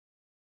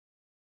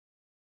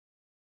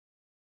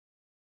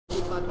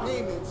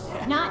name is.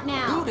 Not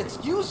now. Dude,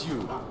 excuse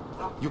you.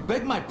 You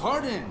beg my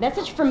pardon.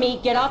 Message from me,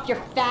 get off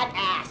your fat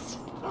ass.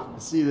 I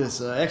see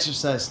this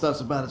exercise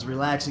stuff's about as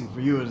relaxing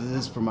for you as it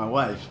is for my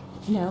wife.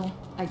 No,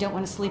 I don't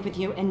want to sleep with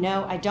you, and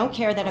no, I don't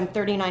care that I'm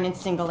 39 and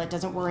single. It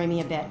doesn't worry me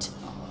a bit.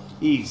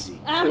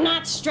 Easy. I'm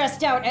not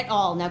stressed out at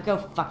all. Now go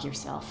fuck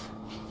yourself.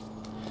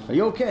 Are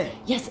you okay?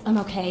 Yes, I'm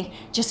okay.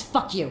 Just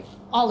fuck you.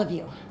 All of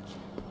you.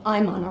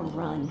 I'm on a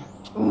run.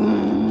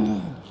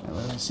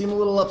 Well, you seem a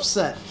little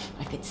upset.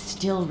 I could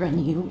still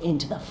run you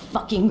into the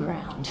fucking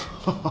ground.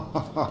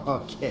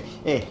 Okay.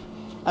 Hey,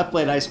 I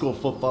played high school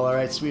football, all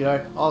right,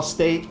 sweetheart? All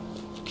state,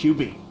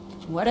 QB.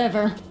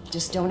 Whatever.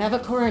 Just don't have a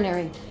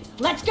coronary.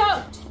 Let's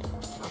go!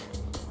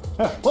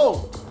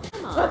 Whoa!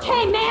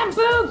 Okay, man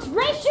boobs,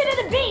 race you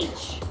to the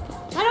beach!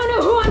 I don't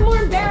know who I'm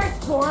more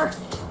embarrassed for.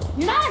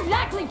 You're not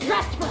exactly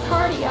dressed for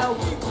cardio.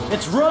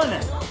 It's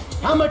running!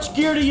 How much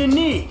gear do you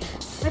need?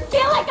 I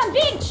feel like I'm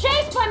being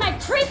chased by my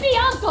creepy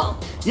uncle.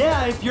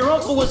 Yeah, if your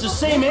uncle was the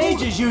same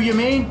age as you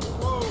mean?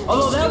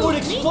 Although that would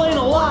explain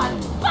a lot.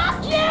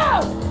 Fuck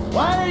you!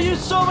 Why are you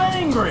so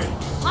angry?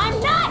 I'm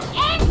not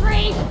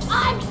angry,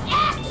 I'm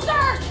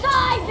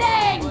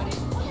exercising!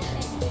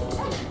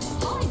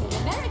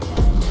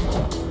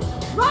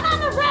 Run on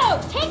the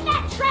road! Take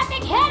that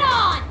traffic head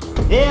on!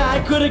 Yeah, I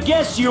could have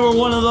guessed you were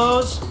one of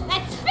those.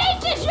 That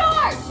space is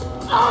yours!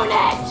 Own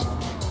it!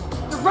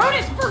 The road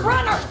is for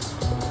runners!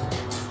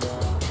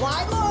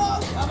 Why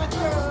look? Coming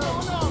through.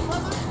 Oh no,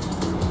 brother.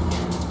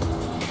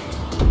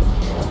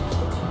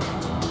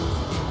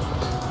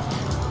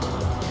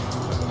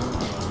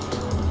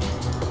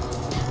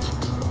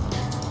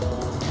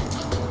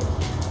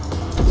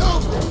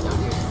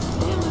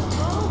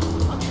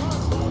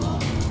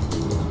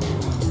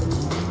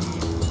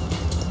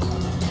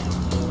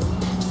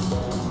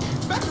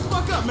 Back the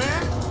fuck up,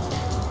 man!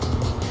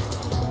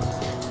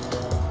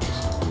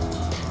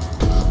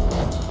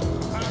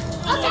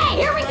 Okay,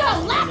 here we go!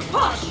 Last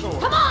push!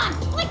 Come on!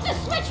 Flick the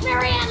switch,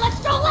 Marianne! Let's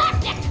go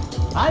lactic!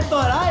 I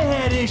thought I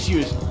had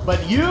issues,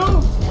 but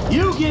you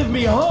give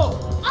me hope.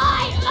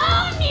 I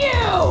own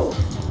you!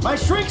 My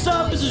shrink's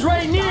office is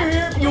right near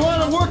here if you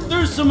want to work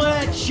through some of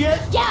that shit.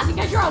 Yeah,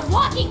 because you're a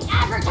walking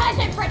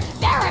advertisement for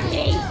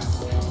therapy!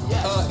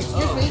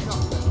 Excuse me?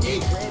 He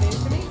ran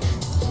into me?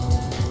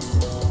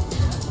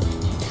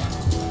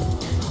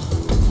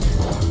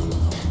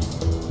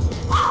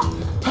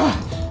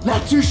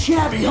 Not too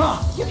shabby,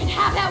 huh? You can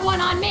have that one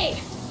on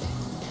me!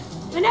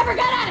 I never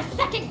got out of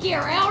second gear.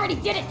 I already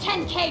did a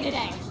 10K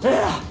today.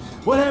 Yeah,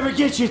 whatever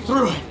gets you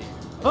through it.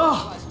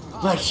 Oh,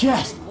 my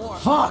chest.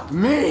 Fuck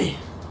me.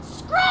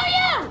 Screw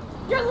you!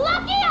 You're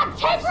lucky I'm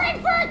tapering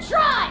for a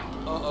try!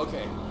 Oh,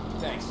 okay.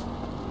 Thanks.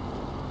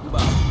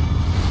 Goodbye.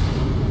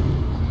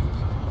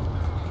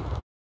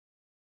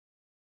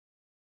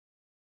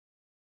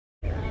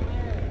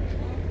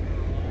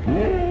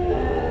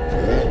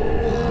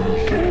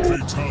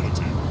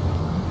 Fatality.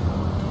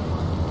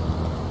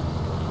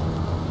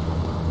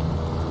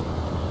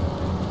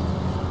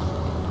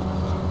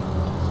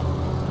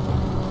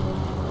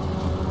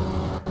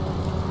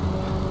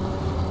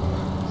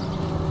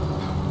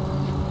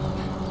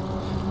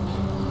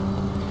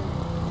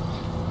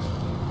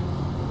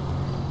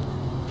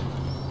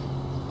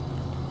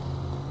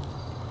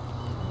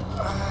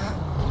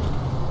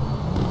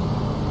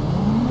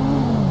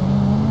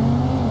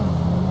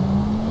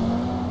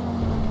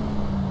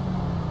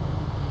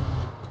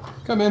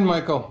 Come in,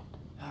 Michael.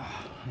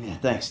 Yeah,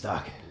 thanks,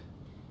 Doc.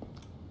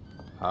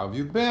 How have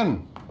you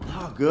been?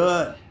 Oh,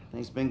 good.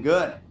 Things been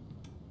good.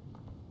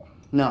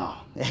 No,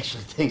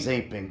 actually, things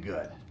ain't been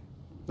good.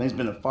 Things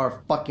been a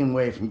far fucking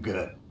way from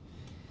good.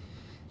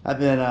 I've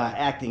been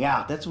acting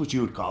out. That's what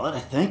you would call it, I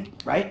think,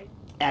 right?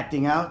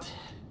 Acting out.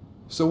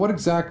 So what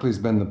exactly has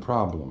been the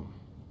problem?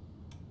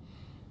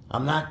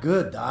 I'm not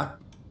good, Doc.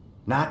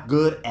 Not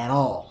good at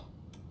all.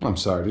 I'm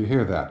sorry to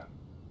hear that.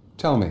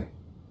 Tell me.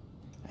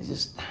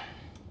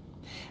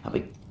 I've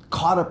been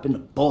caught up in the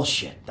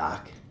bullshit,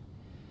 Doc.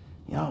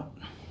 You know,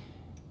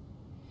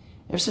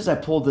 ever since I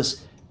pulled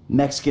this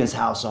Mexican's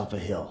house off a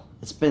hill,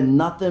 it's been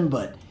nothing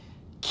but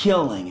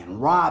killing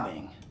and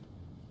robbing.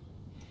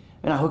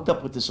 I mean, I hooked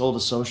up with this old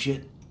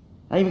associate.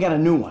 I even got a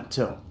new one,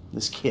 too.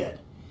 This kid.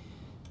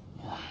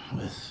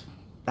 With,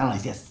 I don't know,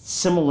 he's got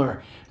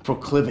similar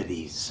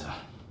proclivities.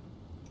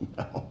 You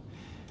know?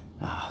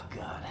 Oh,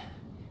 God.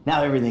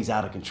 Now everything's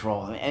out of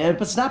control.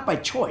 But it's not by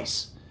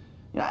choice.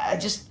 You know,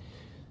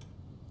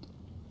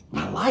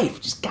 my life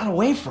just got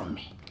away from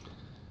me.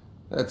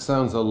 That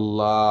sounds a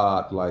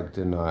lot like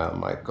denial,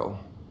 Michael.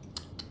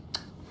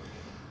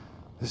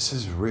 This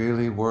is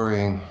really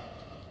worrying.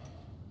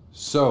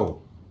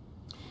 So,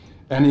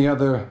 any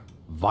other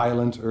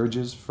violent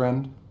urges,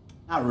 friend?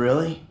 Not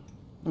really.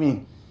 I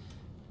mean,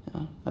 you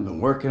know, I've been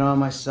working on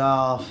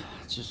myself.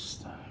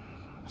 Just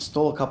I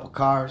stole a couple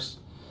cars.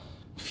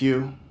 A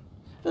few.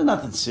 There's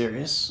nothing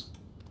serious.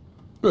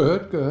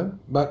 Good, good.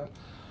 But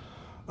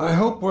I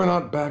hope we're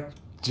not back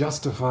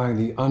justifying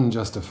the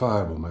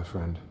unjustifiable, my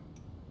friend.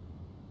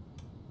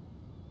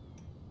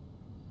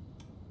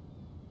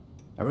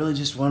 I really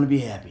just want to be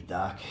happy,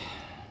 Doc.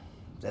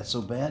 that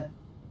so bad?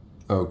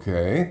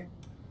 Okay.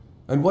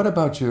 And what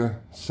about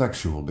your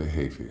sexual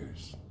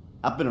behaviors?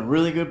 I've been a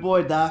really good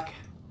boy, Doc.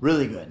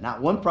 Really good.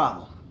 Not one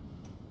problem.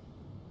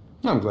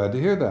 I'm glad to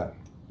hear that.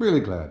 Really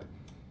glad.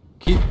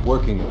 Keep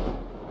working it.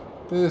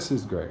 This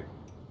is great.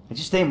 I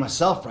just ain't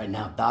myself right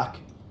now, Doc.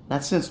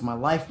 Not since my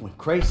life went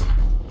crazy.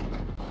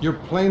 You're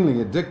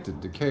plainly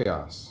addicted to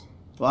chaos.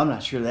 Well, I'm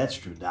not sure that's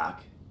true,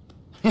 Doc.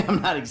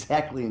 I'm not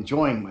exactly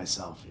enjoying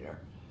myself here.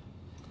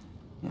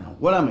 You know,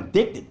 what I'm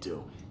addicted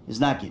to is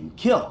not getting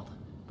killed.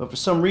 But for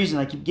some reason,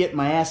 I keep getting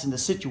my ass into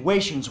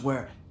situations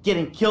where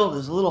getting killed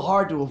is a little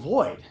hard to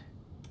avoid.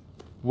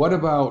 What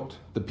about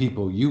the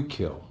people you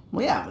kill?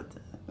 Well, yeah, but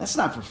that's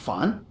not for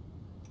fun.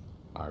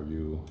 Are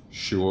you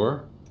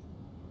sure?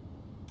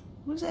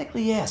 What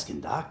exactly are you asking,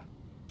 Doc?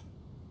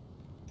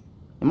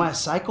 Am I a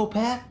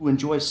psychopath who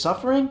enjoys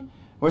suffering?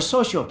 Or a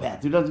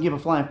sociopath who doesn't give a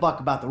flying fuck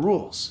about the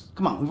rules?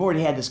 Come on, we've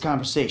already had this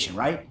conversation,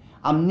 right?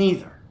 I'm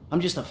neither. I'm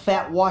just a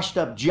fat,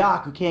 washed-up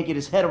jock who can't get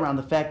his head around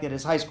the fact that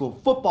his high school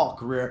football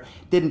career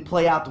didn't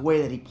play out the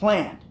way that he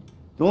planned.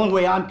 The only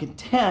way I'm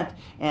content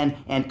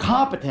and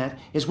competent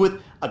is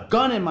with a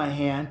gun in my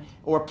hand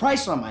or a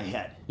price on my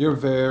head. You're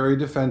very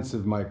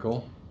defensive,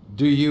 Michael.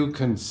 Do you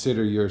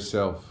consider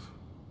yourself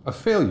a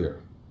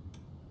failure?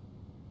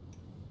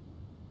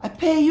 I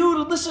pay you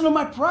to listen to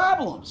my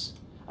problems.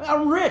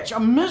 I'm rich,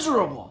 I'm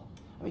miserable.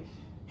 I mean,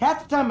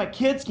 half the time my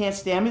kids can't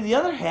stand me, the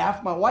other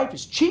half, my wife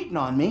is cheating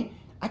on me.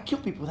 I kill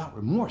people without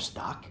remorse,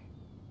 Doc.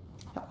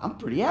 I'm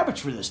pretty average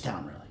for this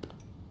town,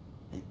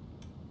 really.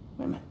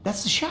 Wait a minute,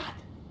 that's the shot.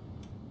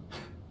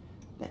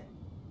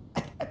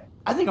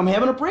 I think I'm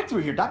having a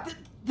breakthrough here, Doc.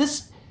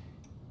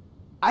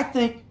 I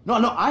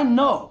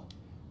know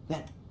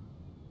that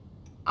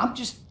I'm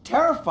just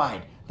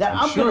terrified that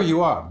I'm sure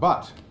you are,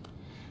 but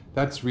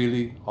that's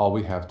really all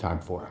we have time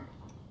for.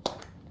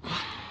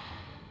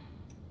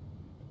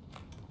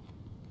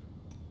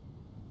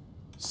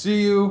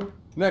 See you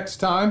next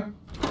time.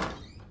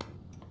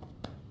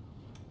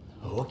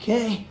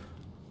 Okay.